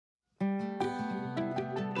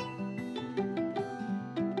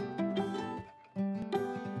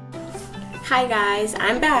Hi guys,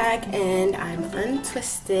 I'm back and I'm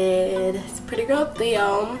untwisted. It's pretty girl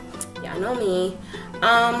Theo. Y'all know me.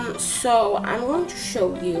 So I'm going to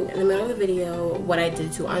show you in the middle of the video what I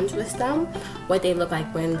did to untwist them, what they look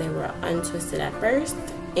like when they were untwisted at first,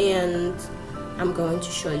 and I'm going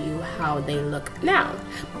to show you how they look now.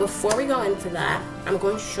 Before we go into that, I'm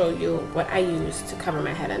going to show you what I use to cover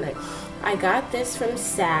my head at night. I got this from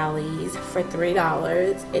Sally's for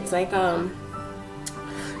 $3. It's like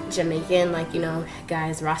Jamaican, like, you know,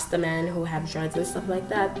 guys, Rasta men who have dreads and stuff like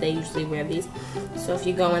that, they usually wear these. So if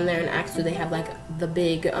you go in there and actually they have like the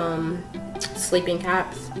big sleeping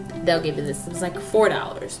caps, they'll give you this. It's like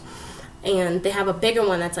 $4. And they have a bigger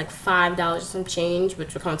one that's like $5 some change,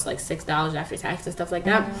 which will come to like $6 after tax and stuff like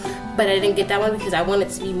that. But I didn't get that one because I want it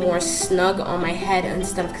to be more snug on my head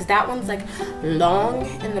instead of, because that one's like long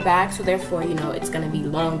in the back, so therefore, you know, it's gonna be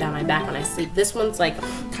long down my back when I sleep. This one's like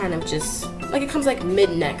kind of just like, it comes like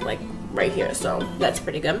mid-neck, like right here, so that's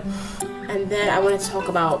pretty good. And then I want to talk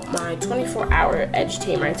about my 24-hour edge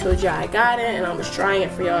tamer. I told you I got it and I was trying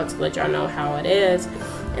it for y'all to let y'all know how it is.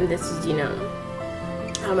 And this is, you know,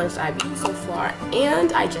 how much I've used so far,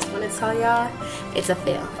 and I just want to tell y'all it's a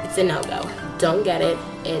fail. It's a no-go. Don't get it.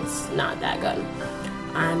 It's not that good.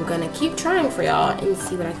 I'm gonna keep trying for y'all and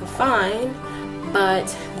see what I can find, but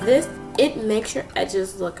this, it makes your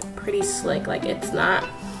edges look pretty slick. Like, it's not,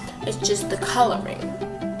 it's just the coloring.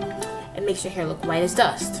 It makes your hair look white as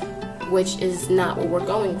dust, which is not what we're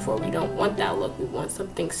going for. We don't want that look. We want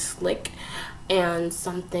something slick and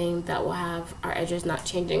something that will have our edges not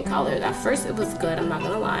changing colors. At first it was good, I'm not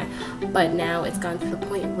gonna lie, but now it's gone to the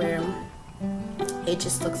point where it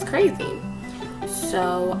just looks crazy.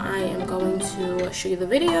 So I am going to show you the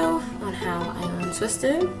video on how I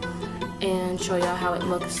untwisted and show y'all how it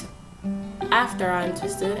looks after I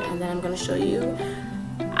untwisted, and then I'm gonna show you,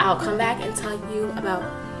 I'll come back and tell you about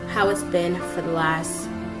how it's been for the last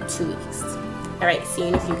 2 weeks. Alright, see you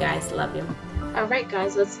in a few guys, love you. Alright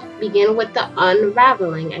guys, let's begin with the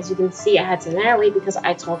unraveling. As you can see, I had to narrate because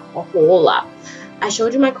I talk a whole lot. I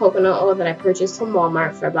showed you my coconut oil that I purchased from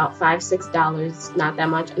Walmart for about $5–6, not that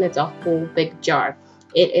much, and it's a whole big jar.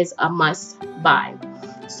 It is a must buy.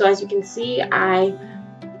 So as you can see, I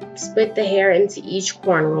split the hair into each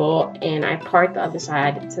corn roll and I part the other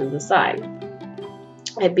side to the side.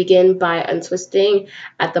 I begin by untwisting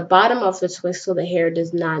at the bottom of the twist so the hair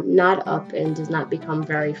does not knot up and does not become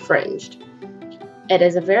very fringed. It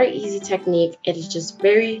is a very easy technique. It is just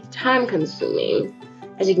very time consuming.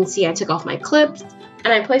 As you can see, I took off my clips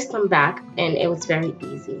and I placed them back, and it was very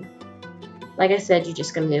easy. Like I said, you're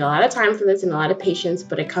just going to need a lot of time for this and a lot of patience,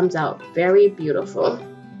 but it comes out very beautiful.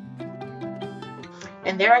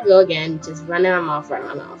 And there I go again, just running them off.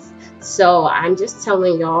 So I'm just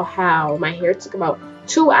telling y'all how my hair took about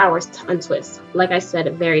 2 hours to untwist. Like I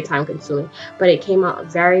said, very time consuming, but it came out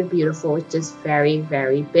very beautiful. It's just very,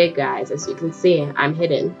 very big, guys. As you can see, I'm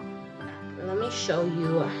hidden. Let me show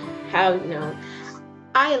you how, you know,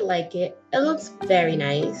 I like it. It looks very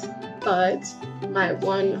nice, but my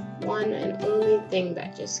one and only thing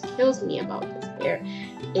that just kills me about this hair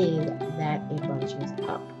is that it bunches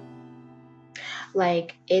up.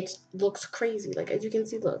 Like, it looks crazy. Like, as you can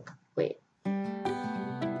see, look, wait,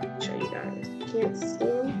 show you guys. You can't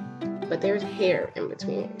see, but there's hair in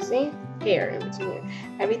between it. See? Hair in between it.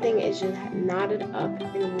 Everything is just knotted up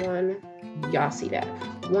in one, y'all see that?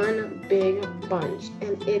 One big bunch,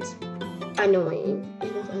 and it's annoying.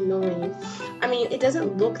 It is annoying. I mean, it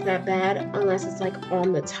doesn't look that bad unless it's like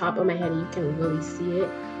on the top of my head and you can really see it.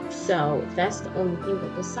 So that's the only thing,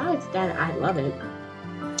 but besides that, I love it.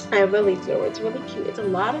 I really do. It's really cute. It's a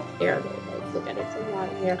lot of hair though. Like, look at it. It's a lot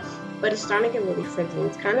of hair. But it's starting to get really frizzy.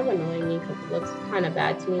 It's kind of annoying me because it looks kind of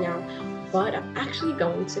bad to me now. But I'm actually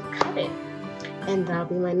going to cut it. And that'll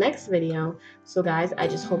be my next video. So guys, I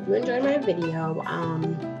just hope you enjoyed my video.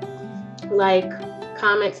 Like,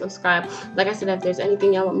 comment, subscribe. Like I said, if there's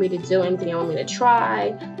anything y'all want me to do, anything y'all want me to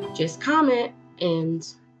try, just comment and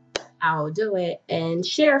I'll do it. And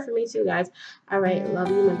share for me too, guys. Alright, love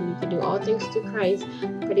you. Remember, you can do all things through Christ.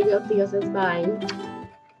 Pretty girl Theo says bye.